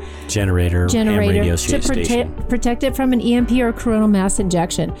car. Generator and radio station. Protect it from an EMP or coronal mass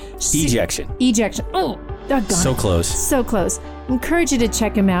injection. Ejection. Oh, doggone. So close. So close. Encourage you to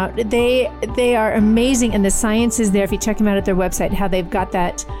check them out. They are amazing, and the science is there if you check them out at their website, how they've got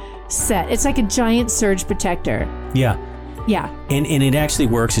that set. It's like a giant surge protector. Yeah. Yeah. And it actually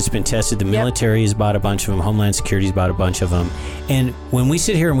works. It's been tested. The military has bought a bunch of them. Homeland Security's bought a bunch of them. And when we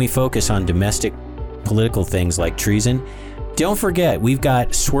sit here and we focus on domestic political things like treason, don't forget, we've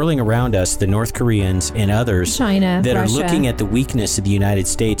got swirling around us the North Koreans and others China, that Russia. are looking at the weakness of the United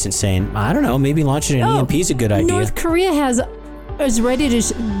States and saying, I don't know, maybe launching an EMP is a good idea. North Korea is ready to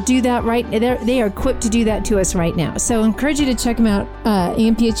do that right. They are equipped to do that to us right now. So I encourage you to check them out.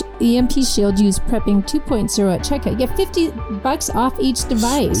 EMP Shield, use Prepping 2.0 at checkout. You get $50 off each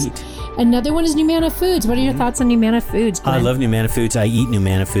device. Sweet. Another one is Numana Foods. What are your thoughts on Numana Foods, Glenn? I love Numana Foods. I eat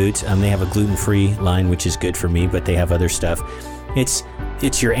Numana Foods. They have a gluten-free line, which is good for me, but they have other stuff. It's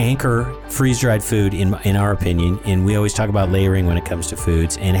your anchor freeze-dried food, in our opinion, and we always talk about layering when it comes to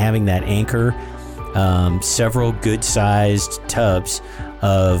foods, and having that anchor, several good-sized tubs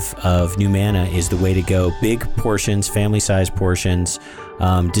of Numana is the way to go. Big portions, family-sized portions,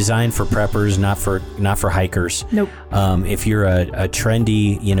 designed for preppers, not for hikers. Nope. If you're a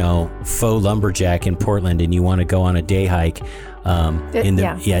trendy, faux lumberjack in Portland and you want to go on a day hike, then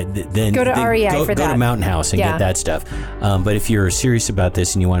go to REI for that. Go to Mountain House and get that stuff. But if you're serious about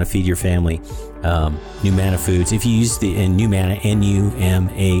this and you want to feed your family, Numana Foods. If you use the Numana,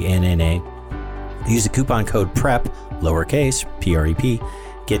 Numanna, use the coupon code PREP, lowercase, PREP,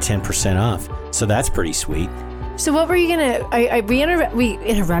 get 10% off. So that's pretty sweet. So what were you gonna? We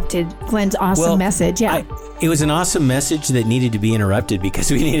interrupted Glenn's awesome message. Yeah, it was an awesome message that needed to be interrupted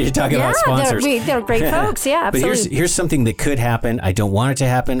because we needed to talk about sponsors. They're great folks. Yeah, absolutely. But here's something that could happen. I don't want it to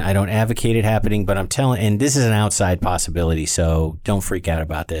happen. I don't advocate it happening, but I'm telling. And this is an outside possibility, so don't freak out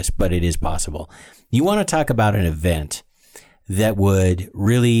about this. But it is possible. You want to talk about an event that would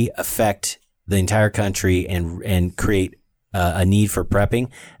really affect the entire country and create a need for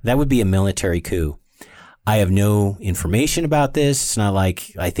prepping? That would be a military coup. I have no information about this. It's not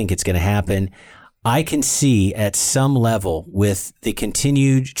like I think it's going to happen. I can see at some level with the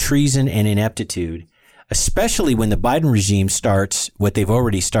continued treason and ineptitude, especially when the Biden regime starts what they've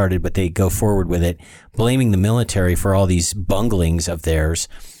already started, but they go forward with it, blaming the military for all these bunglings of theirs.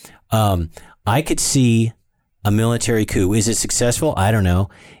 I could see a military coup. Is it successful? I don't know.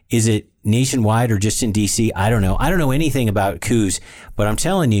 Is it nationwide or just in D.C.? I don't know. I don't know anything about coups, but I'm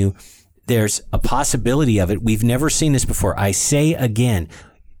telling you, there's a possibility of it. We've never seen this before. I say again,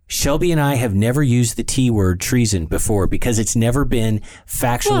 Shelby and I have never used the T word treason before because it's never been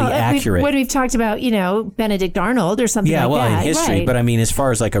factually accurate. When we've talked about, Benedict Arnold or something like that. Yeah, in history. Right. But I mean, as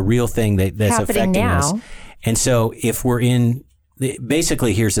far as like a real thing that's happening affecting now. us. And so if we're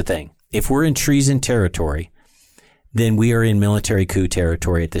basically, here's the thing. If we're in treason territory, then we are in military coup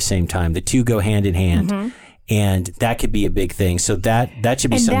territory at the same time. The two go hand in hand. Mm-hmm. And that could be a big thing. So that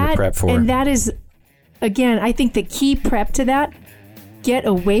should be something to prep for. And that is, again, I think the key prep to that, get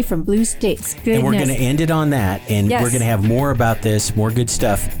away from blue states. Goodness. And we're going to end it on that. And we're going to have more about this, more good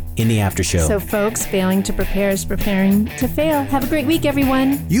stuff in the after show. So folks, failing to prepare is preparing to fail. Have a great week,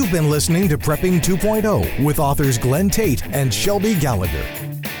 everyone. You've been listening to Prepping 2.0 with authors Glenn Tate and Shelby Gallagher.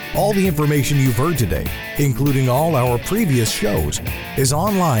 All the information you've heard today, including all our previous shows, is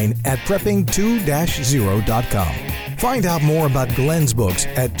online at prepping2-0.com. Find out more about Glenn's books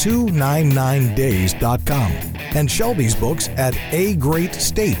at 299days.com and Shelby's books at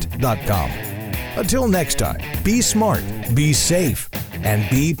agreatstate.com. Until next time, be smart, be safe, and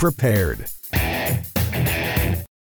be prepared.